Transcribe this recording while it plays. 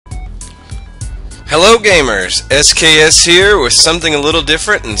Hello gamers, SKS here with something a little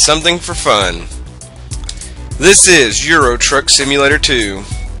different and something for fun. This is Euro Truck Simulator 2.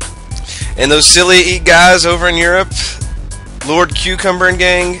 And those silly guys over in Europe, Lord Cucumber and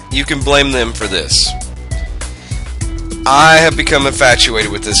gang, you can blame them for this. I have become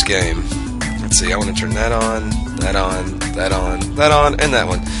infatuated with this game. Let's see, I want to turn that on, that on, that on, that on, and that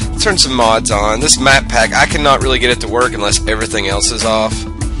one. Let's turn some mods on. This map pack, I cannot really get it to work unless everything else is off.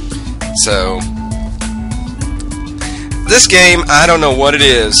 So this game, I don't know what it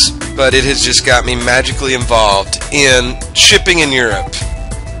is, but it has just got me magically involved in shipping in Europe.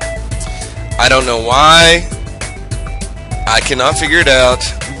 I don't know why. I cannot figure it out,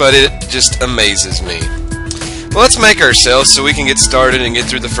 but it just amazes me. Well, let's make ourselves so we can get started and get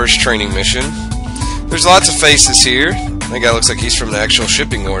through the first training mission. There's lots of faces here. That guy looks like he's from the actual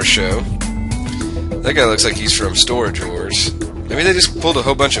Shipping Wars show. That guy looks like he's from Storage Wars. Maybe they just pulled a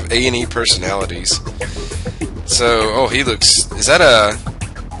whole bunch of A&E personalities. So, oh, he looks... Is that a...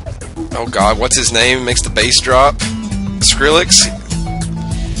 Oh, God, what's his name? Makes the bass drop? Skrillex?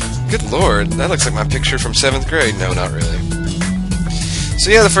 Good Lord, that looks like my picture from 7th grade. No, not really. So,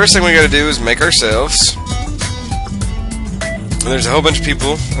 yeah, the first thing we gotta do is make ourselves. And there's a whole bunch of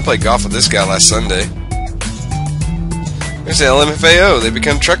people. I played golf with this guy last Sunday. There's the LMFAO. They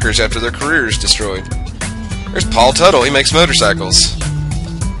become truckers after their careers destroyed. There's Paul Tuttle. He makes motorcycles.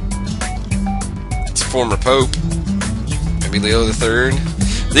 It's a former Pope. Maybe Leo III.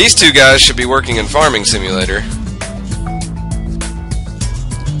 These two guys should be working in Farming Simulator.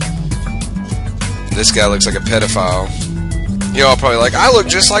 This guy looks like a pedophile. Y'all probably like, I look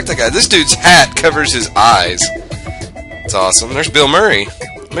just like that guy. This dude's hat covers his eyes. It's awesome. There's Bill Murray.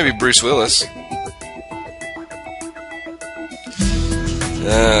 Maybe Bruce Willis.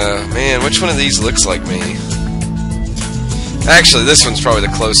 Man, which one of these looks like me? Actually, this one's probably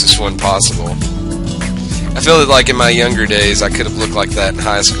the closest one possible. I feel that like in my younger days, I could have looked like that in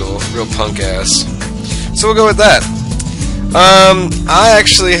high school. Real punk ass. So we'll go with that. I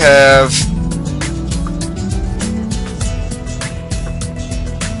actually have...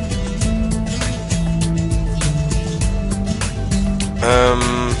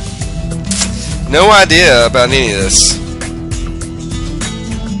 no idea about any of this.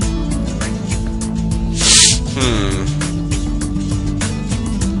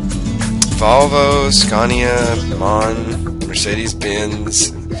 Volvo, Scania, Mon,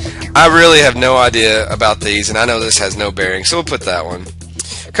 Mercedes-Benz. I really have no idea about these, and I know this has no bearing, so we'll put that one.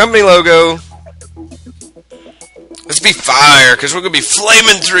 Company logo. Let's be fire, because we're going to be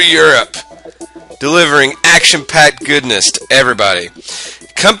flaming through Europe, delivering action-packed goodness to everybody.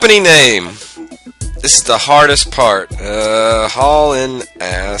 Company name. This is the hardest part. Haul in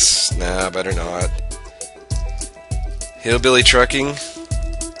ass. Nah, better not. Hillbilly Trucking.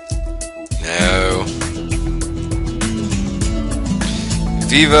 No.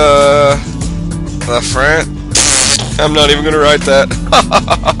 Viva la France. I'm not even going to write that.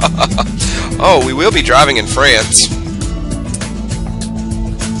 Oh, we will be driving in France.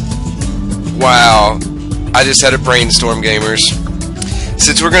 Wow. I just had a brainstorm, gamers.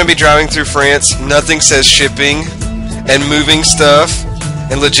 Since we're going to be driving through France, nothing says shipping and moving stuff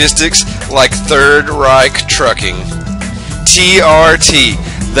and logistics like Third Reich Trucking. TRT.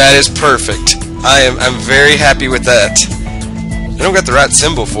 That is perfect. I'm very happy with that. I don't got the right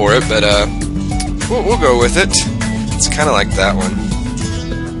symbol for it, but we'll go with it. It's kind of like that one.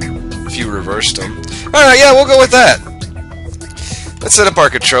 If you reversed them. Alright, yeah, we'll go with that. Let's set up our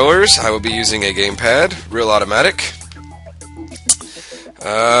controllers. I will be using a gamepad, real automatic.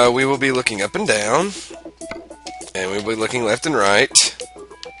 We will be looking up and down. And we'll be looking left and right.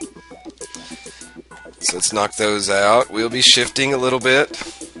 So let's knock those out. We'll be shifting a little bit.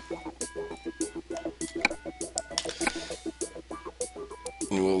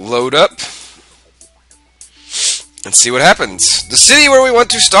 And we'll load up and see what happens. The city where we want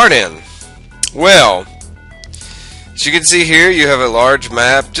to start in. Well, as you can see here, you have a large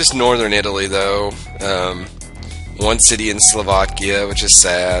map. Just northern Italy, though. One city in Slovakia, which is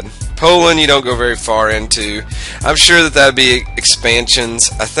sad. Poland, you don't go very far into. I'm sure that would be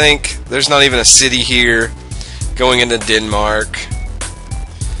expansions. I think there's not even a city here going into Denmark.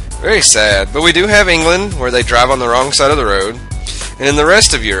 Very sad. But we do have England, where they drive on the wrong side of the road. And in the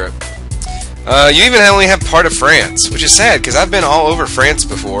rest of Europe. You even only have part of France, which is sad, because I've been all over France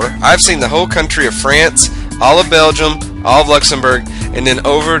before. I've seen the whole country of France, all of Belgium, all of Luxembourg, and then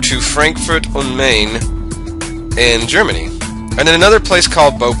over to Frankfurt on Main in Germany. And then another place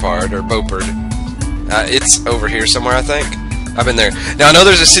called Beauport. It's over here somewhere, I think. I've been there. Now, I know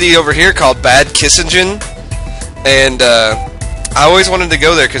there's a city over here called Bad Kissingen, and I always wanted to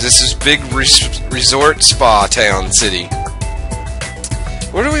go there because it's this big resort spa town city.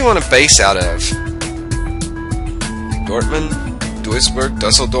 Where do we want to base out of? Dortmund, Duisburg,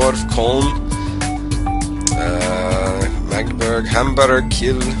 Dusseldorf, Köln, Magdeburg, Hamburg,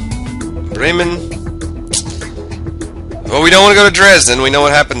 Kiel, Bremen. Well, we don't want to go to Dresden. We know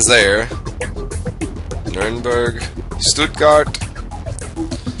what happens there. Nuremberg, Stuttgart.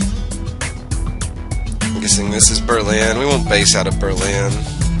 I'm guessing this is Berlin. We won't base out of Berlin.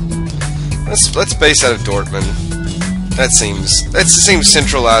 Let's base out of Dortmund. That seems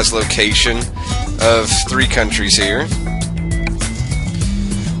centralized location of 3 countries here.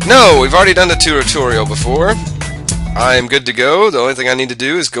 No, we've already done the tutorial before. I am good to go. The only thing I need to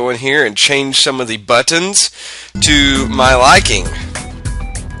do is go in here and change some of the buttons to my liking.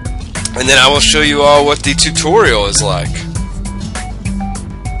 And then I will show you all what the tutorial is like.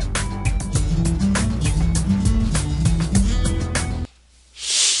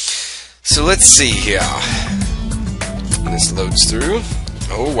 So let's see here. This loads through.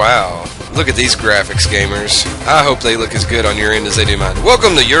 Oh wow. Look at these graphics, gamers. I hope they look as good on your end as they do mine.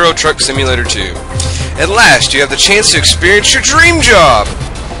 Welcome to Euro Truck Simulator 2. At last, you have the chance to experience your dream job,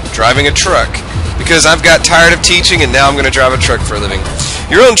 driving a truck. Because I've got tired of teaching and now I'm going to drive a truck for a living.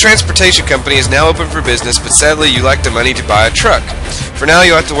 Your own transportation company is now open for business, but sadly you lack the money to buy a truck. For now,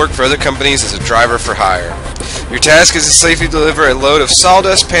 you'll have to work for other companies as a driver for hire. Your task is to safely deliver a load of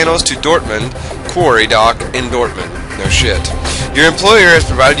sawdust panels to Dortmund Quarry Dock in Dortmund. No shit. Your employer has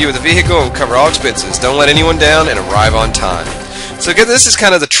provided you with a vehicle and will cover all expenses. Don't let anyone down and arrive on time. So again, this is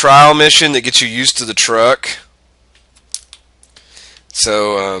kind of the trial mission that gets you used to the truck.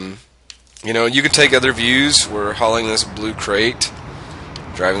 So, you know, you can take other views. We're hauling this blue crate,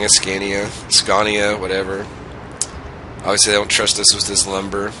 driving a Scania, whatever. Obviously, I don't trust this with this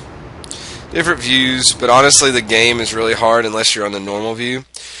lumber. Different views, but honestly, the game is really hard unless you're on the normal view.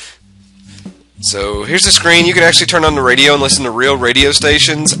 So here's the screen. You can actually turn on the radio and listen to real radio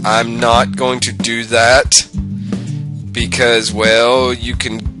stations. I'm not going to do that because, well, you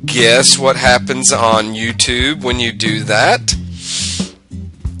can guess what happens on YouTube when you do that.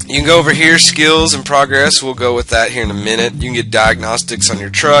 You can go over here, skills and progress. We'll go with that here in a minute. You can get diagnostics on your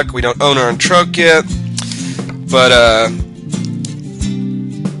truck. We don't own our own truck yet, but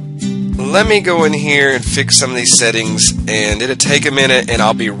let me go in here and fix some of these settings, and it'll take a minute, and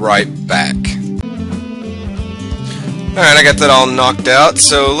I'll be right back. Alright, I got that all knocked out,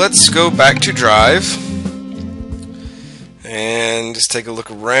 so let's go back to drive and just take a look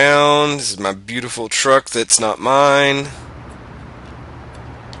around. This is my beautiful truck that's not mine.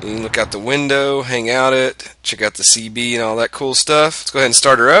 And look out the window, hang out it, check out the CB and all that cool stuff. Let's go ahead and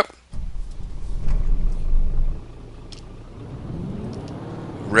start her up.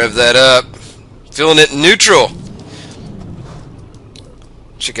 Rev that up. Feeling it in neutral.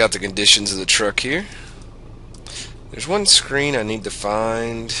 Check out the conditions of the truck here. There's one screen I need to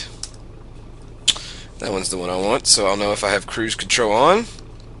find. That one's the one I want, so I'll know if I have cruise control on.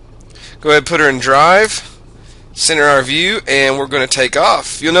 Go ahead and put her in drive. Center our view, and we're going to take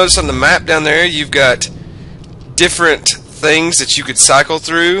off. You'll notice on the map down there you've got different things that you could cycle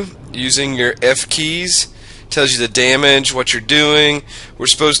through using your F keys. Tells you the damage, what you're doing. We're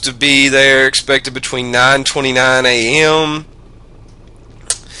supposed to be there, expected between 9:29 a.m.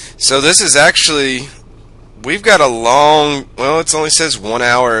 So this is actually, we've got a long, well, it only says 1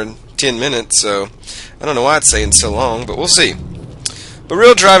 hour and 10 minutes, so I don't know why it's saying so long, but we'll see. But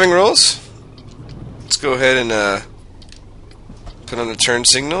real driving rules. Let's go ahead and put on the turn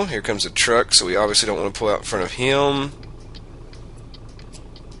signal. Here comes a truck, so we obviously don't want to pull out in front of him.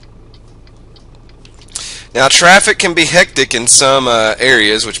 Now, traffic can be hectic in some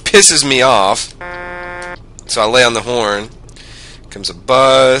areas, which pisses me off. So I lay on the horn. Comes a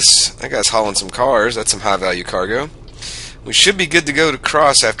bus. That guy's hauling some cars. That's some high-value cargo. We should be good to go to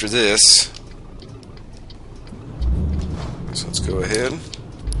cross after this. So let's go ahead.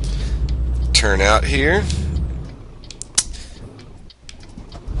 Turn out here.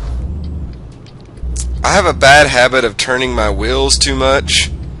 I have a bad habit of turning my wheels too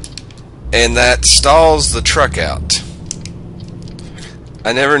much, and that stalls the truck out.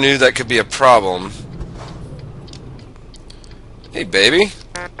 I never knew that could be a problem. Hey, baby.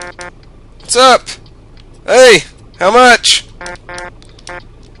 What's up? Hey, how much?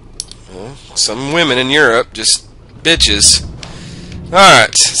 Well, some women in Europe, just bitches.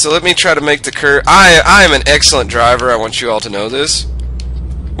 Alright, so let me try to make the curve. I am an excellent driver. I want you all to know this.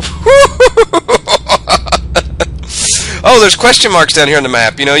 Oh, there's question marks down here on the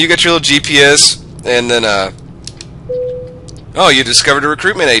map. You know, you got your little GPS, and then, oh, you discovered a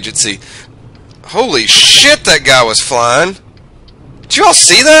recruitment agency. Holy shit, that guy was flying. Did you all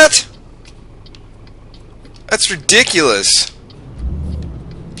see that? That's ridiculous.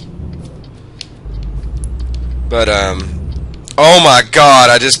 But, oh my god,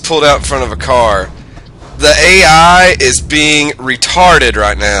 I just pulled out in front of a car. The AI is being retarded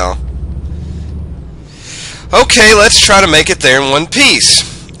right now. Okay, let's try to make it there in one piece.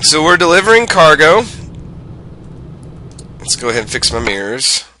 So we're delivering cargo. Let's go ahead and fix my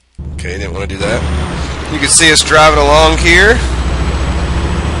mirrors. Okay, didn't want to do that. You can see us driving along here,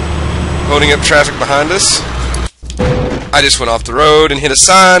 holding up traffic behind us. I just went off the road and hit a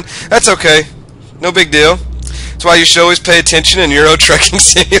sign. That's okay. No big deal. That's why you should always pay attention in Euro Trucking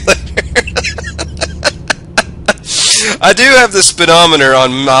Simulator. I do have the speedometer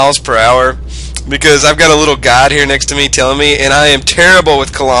on miles per hour because I've got a little guide here next to me telling me, and I am terrible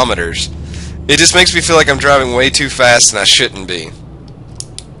with kilometers. It just makes me feel like I'm driving way too fast and I shouldn't be.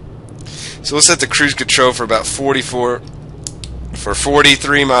 So we'll set the cruise control for about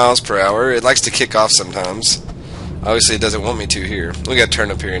 43 miles per hour. It likes to kick off sometimes. Obviously it doesn't want me to here. We got to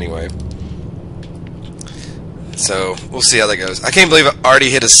turn up here anyway. So we'll see how that goes. I can't believe I already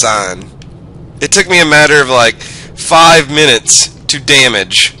hit a sign. It took me a matter of like 5 minutes to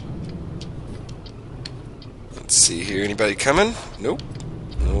damage. Let's see here. Anybody coming? Nope.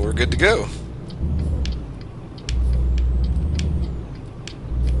 Well, we're good to go.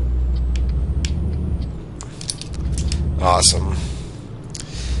 Awesome.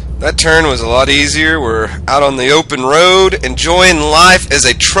 That turn was a lot easier. We're out on the open road, enjoying life as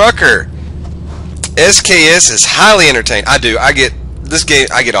a trucker. SKS is highly entertaining. I get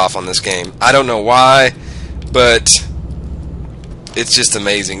off on this game. I don't know why, but it's just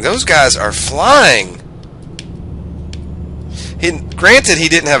amazing. Those guys are flying. Granted, he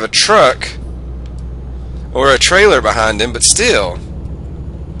didn't have a truck or a trailer behind him, but still.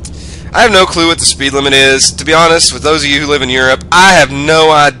 I have no clue what the speed limit is. To be honest, with those of you who live in Europe, I have no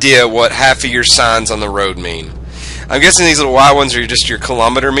idea what half of your signs on the road mean. I'm guessing these little white ones are just your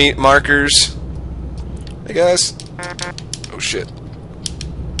kilometer markers. Hey guys. Oh shit.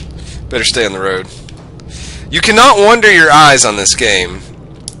 Better stay on the road. You cannot wonder your eyes on this game.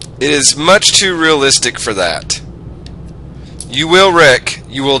 It is much too realistic for that. You will wreck.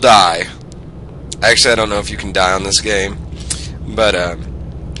 You will die. Actually, I don't know if you can die on this game. But,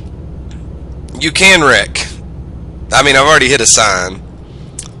 you can wreck. I mean, I've already hit a sign.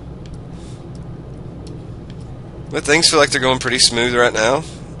 But things feel like they're going pretty smooth right now.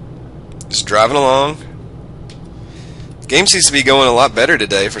 Just driving along. The game seems to be going a lot better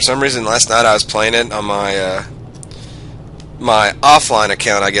today. For some reason, last night I was playing it on my my offline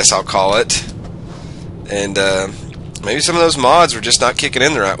account, I guess I'll call it. And maybe some of those mods were just not kicking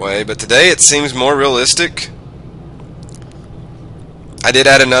in the right way. But today it seems more realistic. I did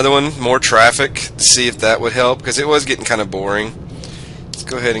add another one, more traffic, to see if that would help, because it was getting kind of boring. Let's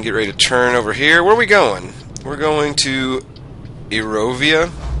go ahead and get ready to turn over here. Where are we going? We're going to Erovia,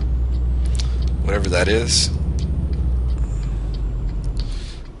 whatever that is.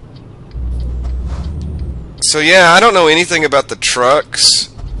 So yeah, I don't know anything about the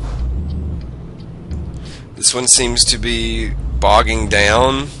trucks. This one seems to be bogging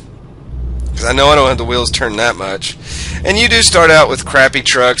down, because I know I don't have the wheels turned that much. And you do start out with crappy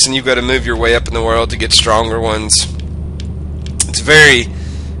trucks, and you've got to move your way up in the world to get stronger ones. It's very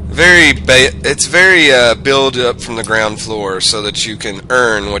build up from the ground floor so that you can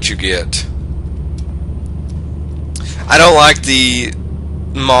earn what you get. I don't like the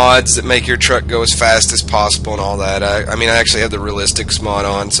mods that make your truck go as fast as possible and all that. I mean, I actually have the realistics mod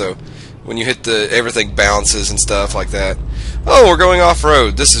on, so when you hit everything bounces and stuff like that. Oh, we're going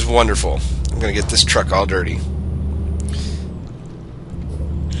off-road. This is wonderful. I'm going to get this truck all dirty.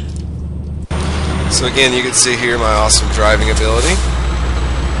 So again, you can see here my awesome driving ability.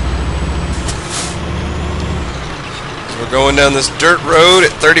 So we're going down this dirt road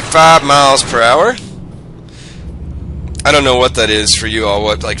at 35 miles per hour. I don't know what that is for you all.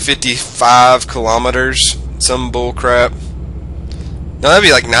 What, like 55 kilometers? Some bull crap. No, that'd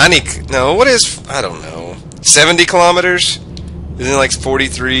be like 90. No, what is? I don't know. 70 kilometers? Isn't it like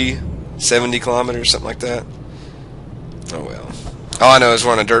 43, 70 kilometers, something like that? Oh well. All I know is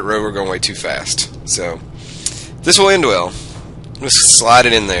we're on a dirt road. We're going way too fast. So this will end well. Just slide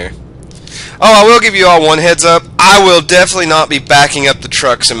it in there. Oh, I will give you all one heads up. I will definitely not be backing up the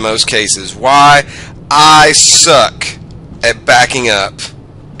trucks in most cases. Why? I suck at backing up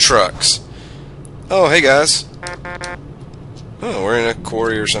trucks. Oh, hey guys. Oh, we're in a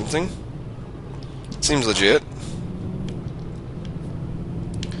quarry or something. Seems legit.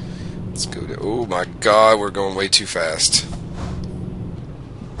 Let's go to... Oh my god, we're going way too fast.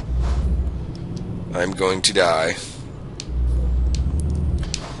 I'm going to die.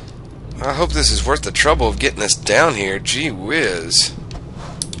 I hope this is worth the trouble of getting this down here. Gee whiz.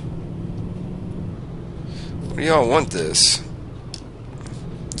 What do y'all want this?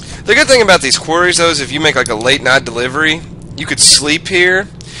 The good thing about these quarries, though, is if you make like a late night delivery, you could sleep here.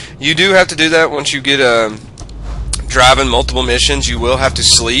 You do have to do that once you get driving multiple missions. You will have to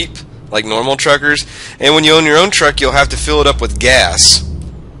sleep like normal truckers. And when you own your own truck, you'll have to fill it up with gas.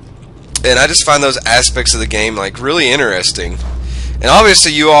 And I just find those aspects of the game like really interesting. And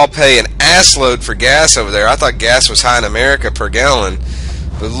obviously you all pay an ass load for gas over there. I thought gas was high in America per gallon.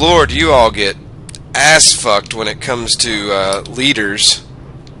 But Lord, you all get ass fucked when it comes to liters.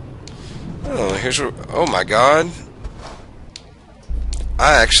 Oh, here's where, oh my god.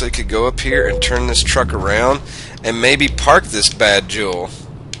 I actually could go up here and turn this truck around and maybe park this bad jewel.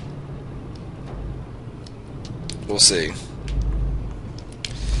 We'll see.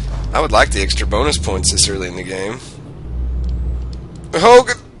 I would like the extra bonus points this early in the game. Oh,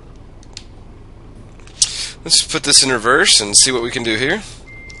 good. Let's put this in reverse and see what we can do here.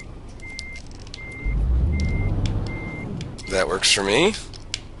 That works for me.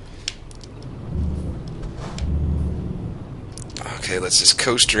 Okay, let's just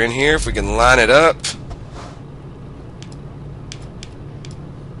coast her in here if we can line it up.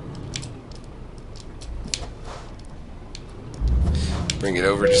 Bring it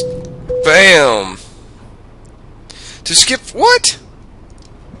over, just bam! To skip, what?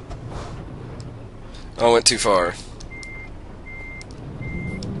 Oh, I went too far.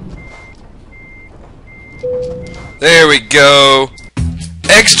 There we go.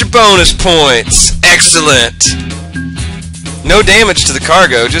 Extra bonus points. Excellent. No damage to the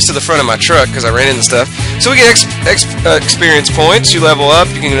cargo, just to the front of my truck because I ran into stuff. So we get experience points. You level up.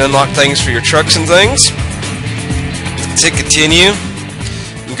 You can unlock things for your trucks and things. Let's hit continue.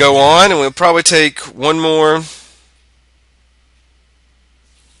 And go on, and we'll probably take one more.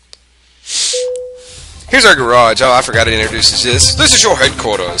 Here's our garage. Oh, I forgot to introduce this. This is your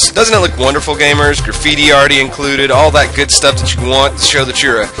headquarters. Doesn't it look wonderful, gamers? Graffiti already included. All that good stuff that you want to show that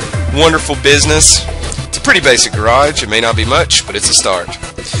you're a wonderful business. It's a pretty basic garage. It may not be much, but it's a start.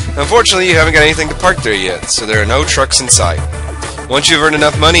 Unfortunately, you haven't got anything to park there yet, so there are no trucks in sight. Once you've earned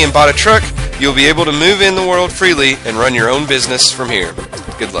enough money and bought a truck, you'll be able to move in the world freely and run your own business from here.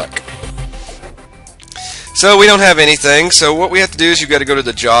 Good luck. So we don't have anything, so what we have to do is you've got to go to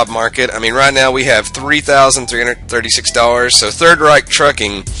the job market. I mean, right now we have $3,336, so Third Reich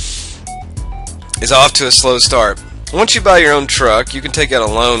Trucking is off to a slow start. Once you buy your own truck, you can take out a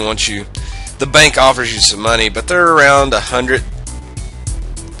loan once the bank offers you some money, but they're around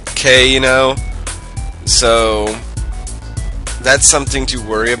 $100K, you know, so that's something to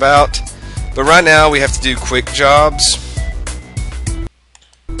worry about. But right now we have to do quick jobs.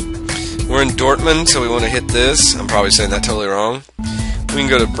 We're in Dortmund, so we want to hit this. I'm probably saying that totally wrong. We can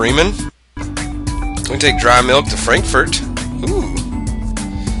go to Bremen. We can take dry milk to Frankfurt. Ooh.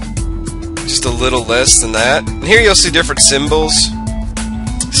 Just a little less than that. And here you'll see different symbols.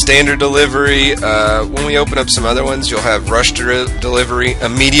 Standard delivery. When we open up some other ones, you'll have rush delivery,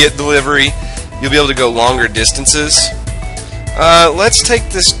 immediate delivery. You'll be able to go longer distances. Let's take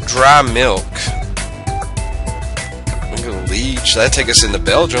this dry milk. We'll go Liege. That'll take us into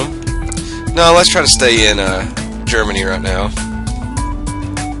Belgium. No, let's try to stay in Germany right now.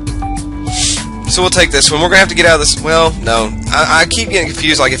 So we'll take this one. We're gonna have to get out of this. Well, no, I keep getting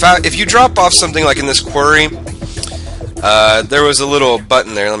confused. Like if you drop off something like in this quarry, there was a little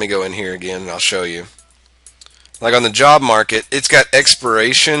button there. Let me go in here again, and I'll show you. Like on the job market, it's got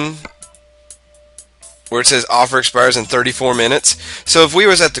expiration, where it says offer expires in 34 minutes. So if we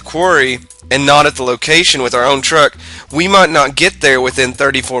was at the quarry and not at the location with our own truck, we might not get there within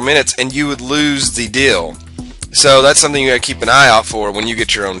 34 minutes and you would lose the deal. So that's something you gotta keep an eye out for when you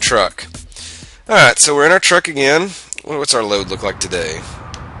get your own truck. Alright, so we're in our truck again. What's our load look like today?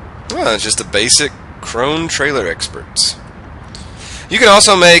 Well, it's just a basic Krone Trailer Experts. You can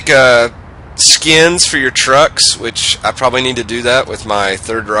also make skins for your trucks, which I probably need to do that with my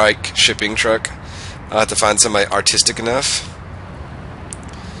Third Reich shipping truck. I'll have to find somebody artistic enough.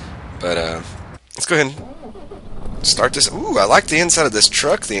 But let's go ahead and start this. Ooh, I like the inside of this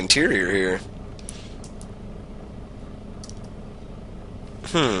truck, the interior here.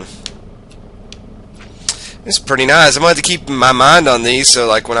 It's pretty nice. I'm going to have to keep my mind on these, so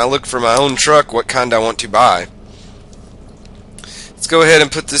like when I look for my own truck, what kind I want to buy. Let's go ahead and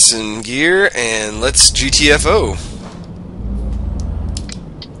put this in gear, and let's GTFO.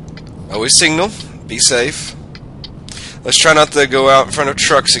 Always signal. Be safe. Let's try not to go out in front of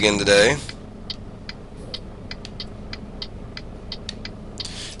trucks again today.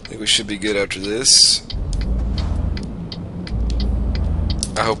 I think we should be good after this.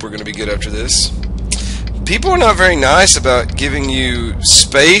 I hope we're going to be good after this. People are not very nice about giving you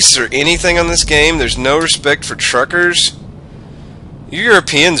space or anything on this game. There's no respect for truckers. You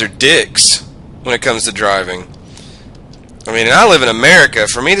Europeans are dicks when it comes to driving. I mean, I live in America.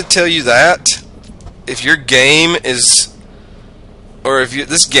 For me to tell you that, if your game is, or if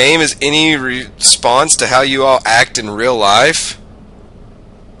this game is any response to how you all act in real life,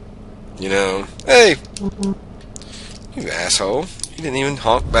 you know, hey, you asshole, you didn't even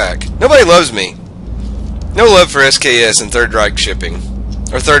honk back. Nobody loves me. No love for SKS and Third Reich shipping,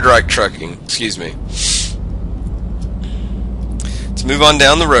 or Third Reich trucking, excuse me. Let's move on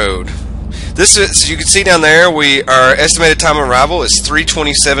down the road. This is, as you can see down there, our estimated time of arrival is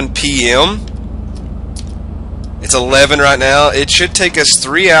 3:27 p.m. It's 11 right now. It should take us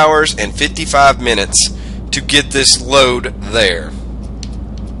 3 hours and 55 minutes to get this load there.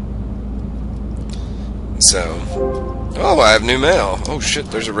 So, oh, I have new mail. Oh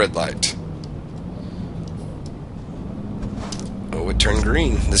shit, there's a red light. Oh, it turned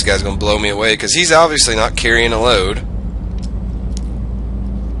green. This guy's gonna blow me away because he's obviously not carrying a load.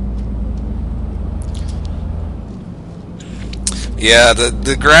 Yeah,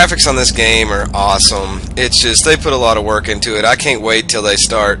 the graphics on this game are awesome. It's just, they put a lot of work into it. I can't wait till they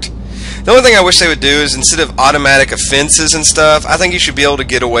start. The only thing I wish they would do is, instead of automatic offenses and stuff, I think you should be able to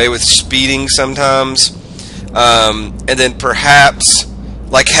get away with speeding sometimes. And then perhaps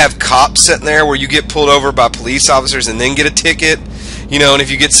like have cops sitting there where you get pulled over by police officers and then get a ticket. You know, and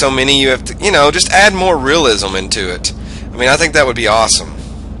if you get so many, you have to, you know, just add more realism into it. I mean, I think that would be awesome.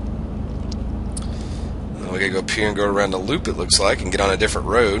 We gotta go up here and go around a loop, it looks like, and get on a different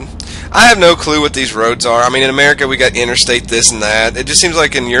road. I have no clue what these roads are. I mean, in America we got interstate this and that. It just seems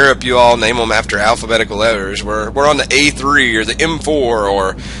like in Europe you all name them after alphabetical letters. We're on the A3 or the M4,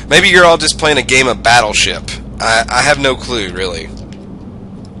 or maybe you're all just playing a game of Battleship. I have no clue, really.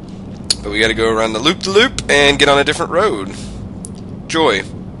 But we gotta go around the loop and get on a different road. Joy.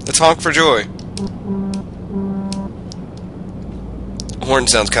 Let's honk for joy. Horn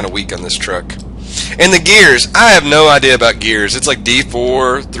sounds kind of weak on this truck. And the gears, I have no idea about gears. It's like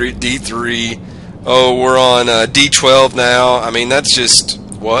D4, D3. Oh, we're on D12 now. I mean, that's just,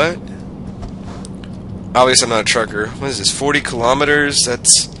 what? Obviously, I'm not a trucker. What is this, 40 kilometers?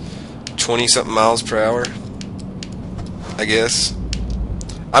 That's 20-something miles per hour, I guess.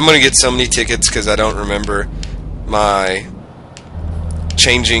 I'm going to get so many tickets because I don't remember my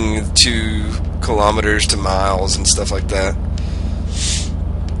changing to kilometers to miles and stuff like that.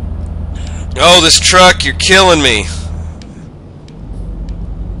 Oh, this truck, you're killing me.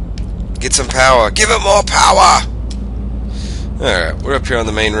 Get some power. Give it more power. Alright, we're up here on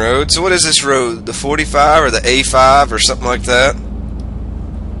the main road. So what is this road? The 45 or the A5 or something like that?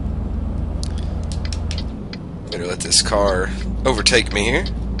 Better let this car overtake me here.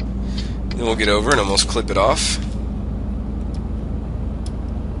 Then we'll get over and almost clip it off.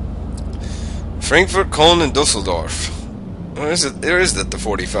 Frankfurt, Köln, and Dusseldorf. Or is it? There is the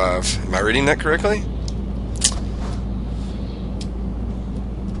 45. Am I reading that correctly?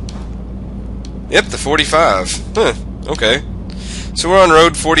 Yep, the 45. Huh, okay. So we're on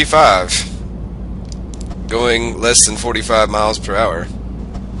road 45. Going less than 45 miles per hour.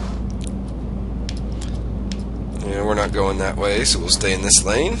 Yeah, we're not going that way, so we'll stay in this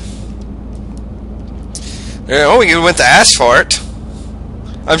lane. Yeah, oh, we went to asphalt.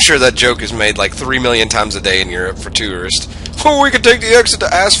 I'm sure that joke is made like 3 million times a day in Europe for tourists. Oh, we could take the exit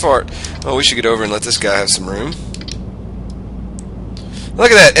to asphalt. Oh, we should get over and let this guy have some room.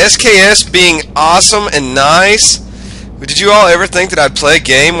 Look at that, SKS being awesome and nice. Did you all ever think that I'd play a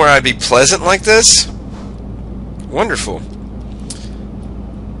game where I'd be pleasant like this? Wonderful.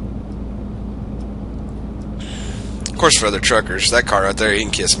 Of course, for other truckers, that car right there, he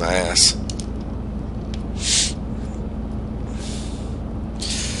can kiss my ass.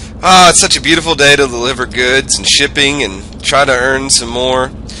 Ah, it's such a beautiful day to deliver goods and shipping and try to earn some more.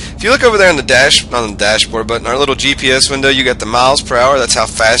 If you look over there on the not on the dashboard, but in our little GPS window, you got the miles per hour. That's how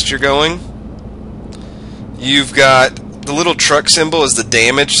fast you're going. You've got the little truck symbol is the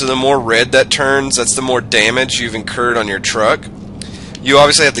damage, so the more red that turns, that's the more damage you've incurred on your truck. You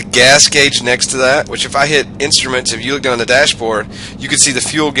obviously have the gas gauge next to that, which if I hit instruments, if you look down the dashboard, you can see the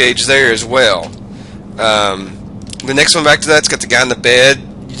fuel gauge there as well. The next one back to that's got the guy in the bed.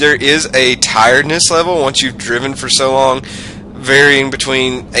 There is a tiredness level once you've driven for so long, varying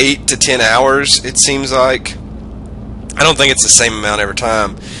between 8 to 10 hours, it seems like. I don't think it's the same amount every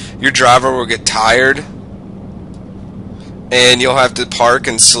time. Your driver will get tired, and you'll have to park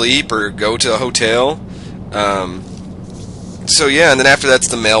and sleep or go to a hotel. So yeah, and then after that's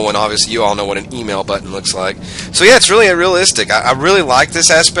the mail one. Obviously, you all know what an email button looks like. So yeah, it's really realistic. I really like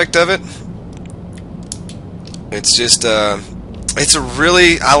this aspect of it. It's just, I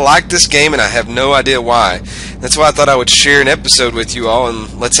like this game, and I have no idea why. That's why I thought I would share an episode with you all,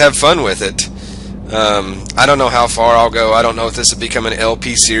 and let's have fun with it. I don't know how far I'll go. I don't know if this will become an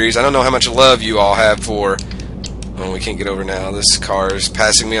LP series. I don't know how much love you all have for... Oh, we can't get over now. This car is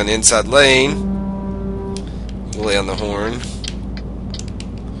passing me on the inside lane. We'll lay on the horn.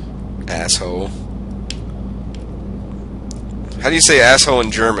 Asshole. How do you say asshole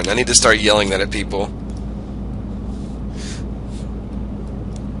in German? I need to start yelling that at people.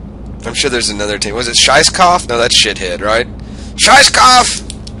 I'm sure there's another team. Was it Scheisskopf? No, that's shithead, right? Scheisskopf!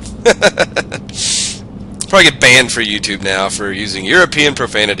 Probably get banned for YouTube now for using European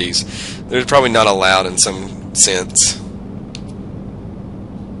profanities. They're probably not allowed in some sense.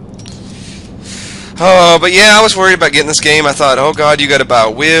 Oh, but yeah, I was worried about getting this game. I thought, oh god, you gotta buy a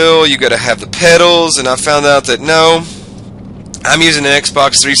wheel, you gotta have the pedals, and I found out that no, I'm using an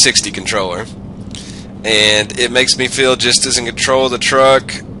Xbox 360 controller. And it makes me feel just as in control of the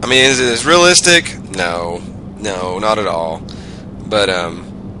truck. I mean, is it as realistic? No. No, not at all. But,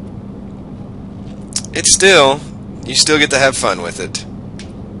 it's still, you still get to have fun with it.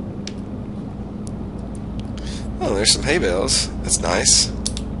 Oh, there's some hay bales. That's nice.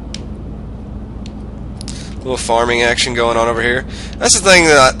 A little farming action going on over here. That's the thing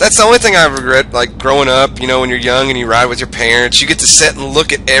that's the only thing I regret, like growing up, you know, when you're young and you ride with your parents, you get to sit and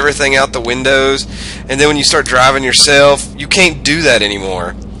look at everything out the windows, and then when you start driving yourself, you can't do that anymore.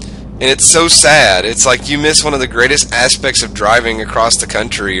 And it's so sad. It's like you miss one of the greatest aspects of driving across the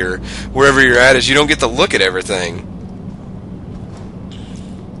country or wherever you're at, is you don't get to look at everything.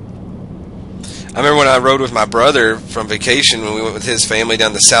 I remember when I rode with my brother from vacation when we went with his family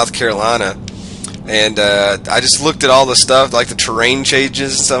down to South Carolina. And I just looked at all the stuff, like the terrain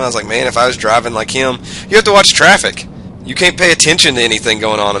changes and stuff. And I was like, man, if I was driving like him, you have to watch traffic. You can't pay attention to anything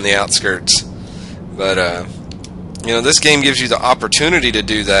going on the outskirts. But, you know, this game gives you the opportunity to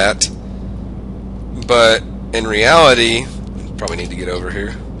do that. But in reality, probably need to get over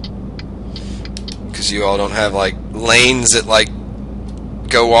here. Because you all don't have, like, lanes that, like,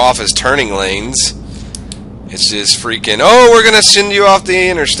 go off as turning lanes. It's just freaking, oh, we're going to send you off the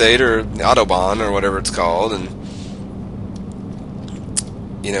interstate or Autobahn or whatever it's called. And,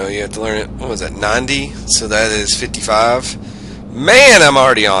 you know, you have to learn it, what was that, 90? So that is 55. Man, I'm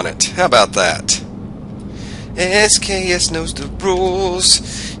already on it. How about that? SKS knows the rules.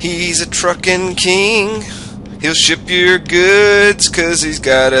 He's a trucking king. He'll ship your goods because he's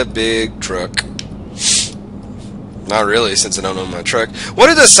got a big truck. Not really, since I don't own my truck. What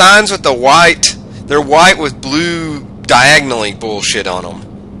are the signs with the white? They're white with blue diagonally bullshit on them.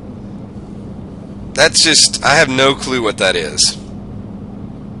 That's just, I have no clue what that is.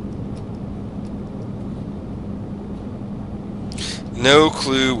 No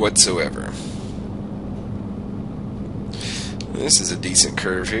clue whatsoever. This is a decent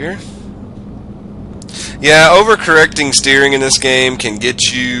curve here. Yeah, overcorrecting steering in this game can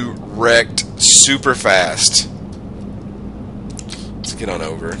get you wrecked super fast. Let's get on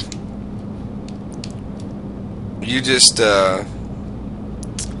over. You just, oh,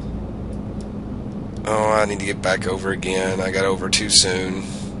 I need to get back over again. I got over too soon.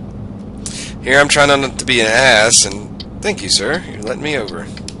 Here I'm trying not to be an ass, and thank you, sir. You're letting me over.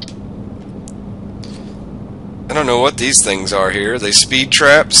 I don't know what these things are here. Are they speed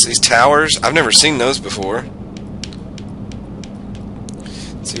traps? These towers? I've never seen those before.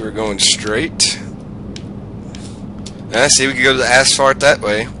 Let's see, we're going straight. I see we can go to the asphalt that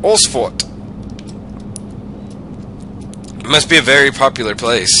way. Asphalt. It must be a very popular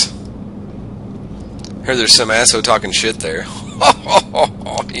place. Heard there's some asshole talking shit there.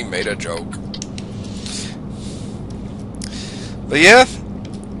 He made a joke. But yeah,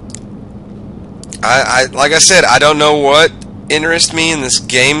 I like I said, I don't know what interests me in this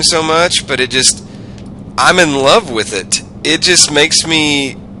game so much, but it just, I'm in love with it. It just makes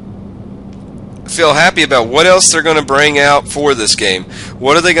me feel happy about what else they're going to bring out for this game.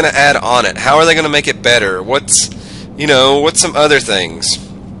 What are they going to add on it? How are they going to make it better? What's, you know, what's some other things?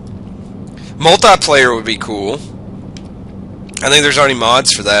 Multiplayer would be cool. I think there's already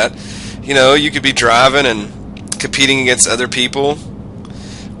mods for that. You know, you could be driving and competing against other people,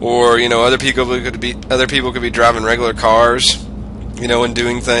 or you know, other people could be driving regular cars, you know, and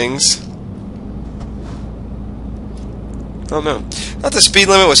doing things. I don't know. I thought the speed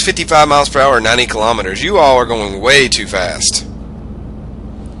limit was 55 miles per hour, 90 kilometers. You all are going way too fast.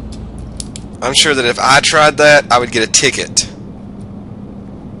 I'm sure that if I tried that, I would get a ticket.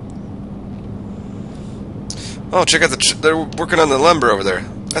 Oh, check out they're working on the lumber over there.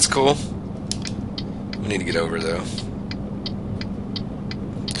 That's cool. We need to get over, though.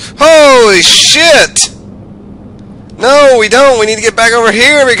 Holy shit! No, we don't. We need to get back over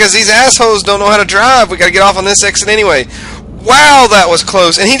here because these assholes don't know how to drive. We gotta get off on this exit anyway. Wow, that was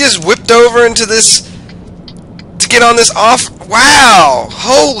close. And he just whipped over into this to get on this off. Wow!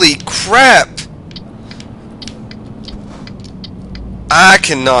 Holy crap! I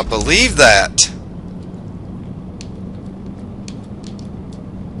cannot believe that.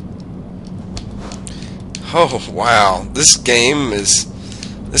 Oh, wow. This game is...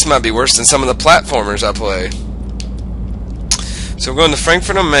 This might be worse than some of the platformers I play. So we're going to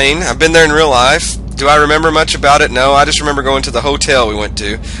Frankfurt am Main. I've been there in real life. Do I remember much about it? No, I just remember going to the hotel we went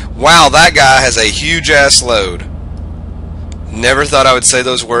to. Wow, that guy has a huge-ass load. Never thought I would say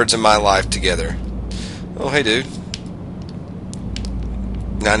those words in my life together. Oh, hey, dude.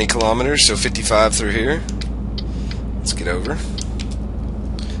 90 kilometers, so 55 through here. Let's get over.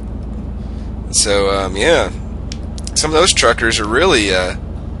 So, yeah. Some of those truckers are really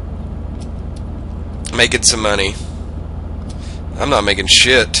making some money. I'm not making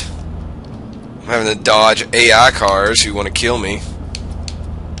shit. I'm having to dodge AI cars who want to kill me.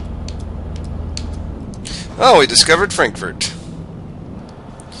 Oh, we discovered Frankfurt.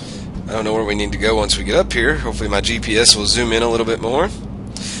 I don't know where we need to go once we get up here. Hopefully my GPS will zoom in a little bit more.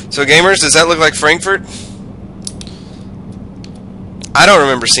 So gamers, does that look like Frankfurt? I don't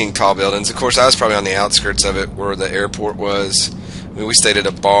remember seeing tall buildings. Of course, I was probably on the outskirts of it where the airport was. I mean, we stayed at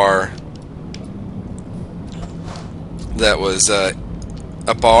a bar that was a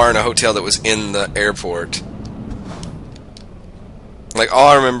bar and a hotel that was in the airport. Like, all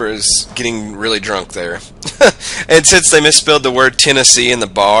I remember is getting really drunk there. And since they misspelled the word Tennessee in the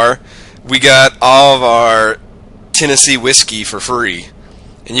bar, we got all of our Tennessee whiskey for free.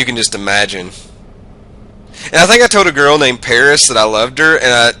 And you can just imagine. And I think I told a girl named Paris that I loved her,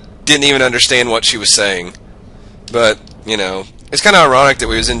 and I didn't even understand what she was saying. But, you know, it's kind of ironic that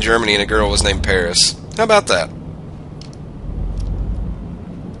we was in Germany and a girl was named Paris. How about that?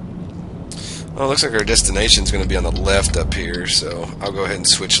 Well, it looks like our destination's going to be on the left up here, so I'll go ahead and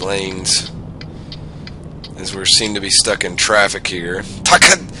switch lanes. As we seem to be stuck in traffic here.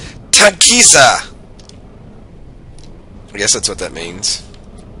 Takisa! I guess that's what that means.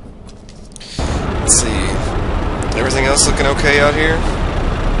 Let's see. Everything else looking okay out here?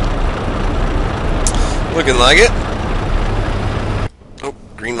 Looking like it. Oh,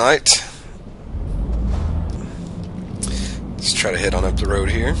 green light. Let's try to head on up the road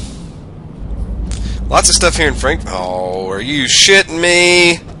here. Lots of stuff here in Frankfurt. Oh, are you shitting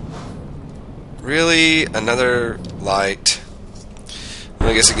me? Really? Another light. Well,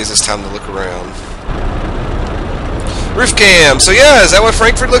 I guess it gives us time to look around. Roof cam. So yeah, is that what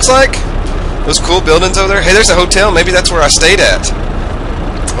Frankfurt looks like? Those cool buildings over there. Hey, there's a hotel. Maybe that's where I stayed at.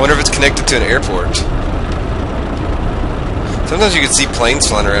 I wonder if it's connected to an airport. Sometimes you can see planes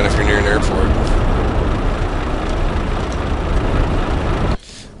flying around if you're near an airport.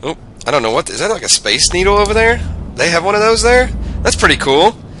 Oh, I don't know what. Is that like a Space Needle over there? They have one of those there? That's pretty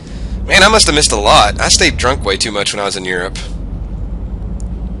cool. Man, I must have missed a lot. I stayed drunk way too much when I was in Europe.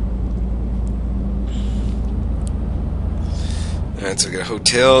 Alright, so we got a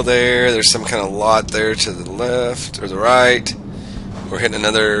hotel there. There's some kind of lot there to the left or the right. We're hitting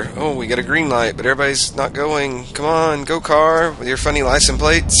another... Oh, we got a green light, but everybody's not going. Come on, go car with your funny license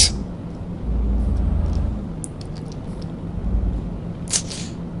plates.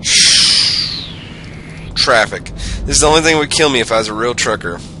 Traffic. This is the only thing that would kill me if I was a real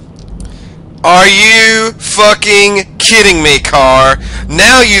trucker. Are you fucking kidding me, car?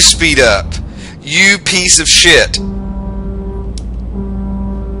 Now you speed up. You piece of shit.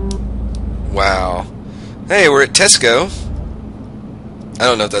 Wow. Hey, we're at Tesco. I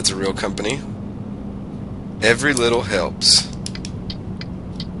don't know if that's a real company. Every little helps.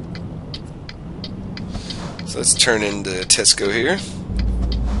 So let's turn into Tesco here.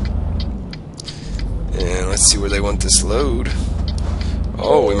 And let's see where they want this load.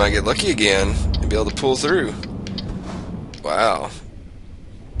 Oh, we might get lucky again and be able to pull through. Wow.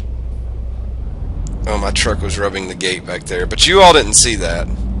 Oh, my truck was rubbing the gate back there. But you all didn't see that.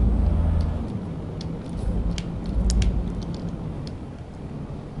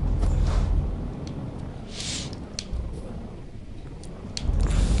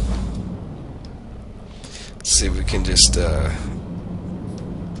 Let's see if we can just,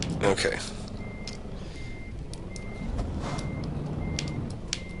 okay.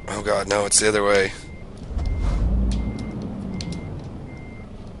 Oh god, no, it's the other way.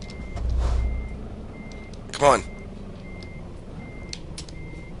 Come on.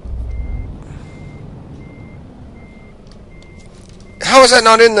 How is that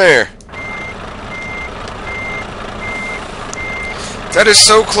not in there? That is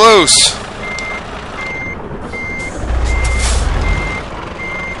so close.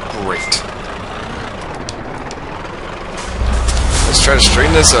 Great. Let's try to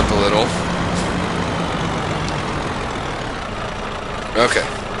straighten this up a little. Okay.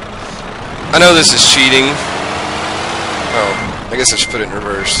 I know this is cheating. Oh, I guess I should put it in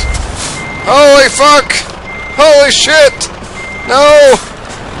reverse. Holy fuck! Holy shit! No!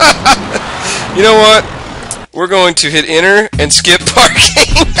 You know what? We're going to hit enter and skip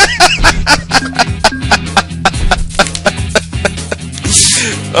parking.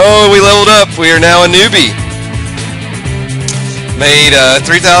 Oh, we leveled up. We are now a newbie. Made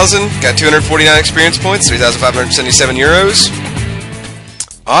 3,000. Got 249 experience points. 3,577 euros.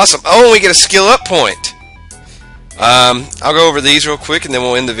 Awesome. Oh, and we get a skill up point. I'll go over these real quick and then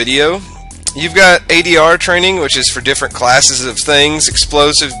we'll end the video. You've got ADR training, which is for different classes of things: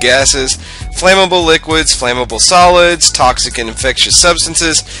 explosive gases, flammable liquids, flammable solids, toxic and infectious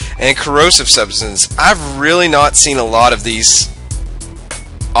substances, and corrosive substances. I've really not seen a lot of these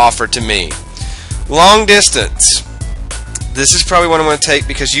offered to me. Long distance. This is probably what I'm going to take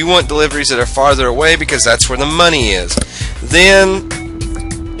because you want deliveries that are farther away because that's where the money is. Then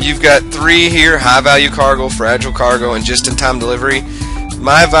you've got 3 here: high value cargo, fragile cargo, and just-in-time delivery.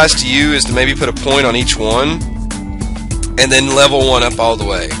 My advice to you is to maybe put a point on each one and then level one up all the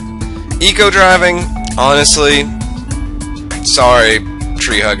way. Eco driving, honestly, sorry,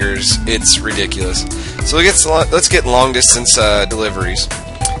 tree huggers, it's ridiculous. So let's get long distance deliveries.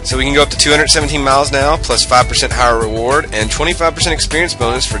 So we can go up to 217 miles now, plus 5% higher reward and 25% experience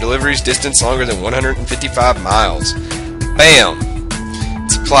bonus for deliveries distance longer than 155 miles. Bam!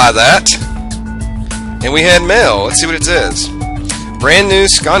 Let's apply that. And we had mail. Let's see what it says. Brand new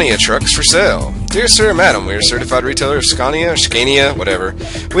Scania trucks for sale. Dear Sir and Madam, we are a certified retailer of Scania, or Scania, whatever.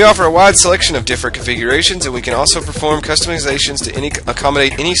 We offer a wide selection of different configurations, and we can also perform customizations to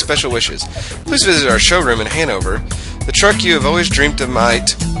accommodate any special wishes. Please visit our showroom in Hanover. The truck you have always dreamt of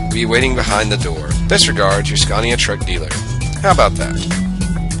might be waiting behind the door. Best regards, your Scania truck dealer. How about that?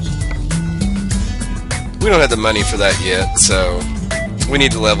 We don't have the money for that yet, so we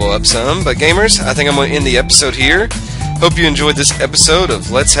need to level up some. But gamers, I think I'm going to end the episode here. Hope you enjoyed this episode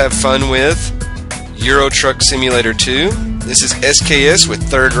of Let's Have Fun with Euro Truck Simulator 2. This is SKS with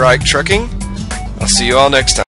Third Reich Trucking. I'll see you all next time.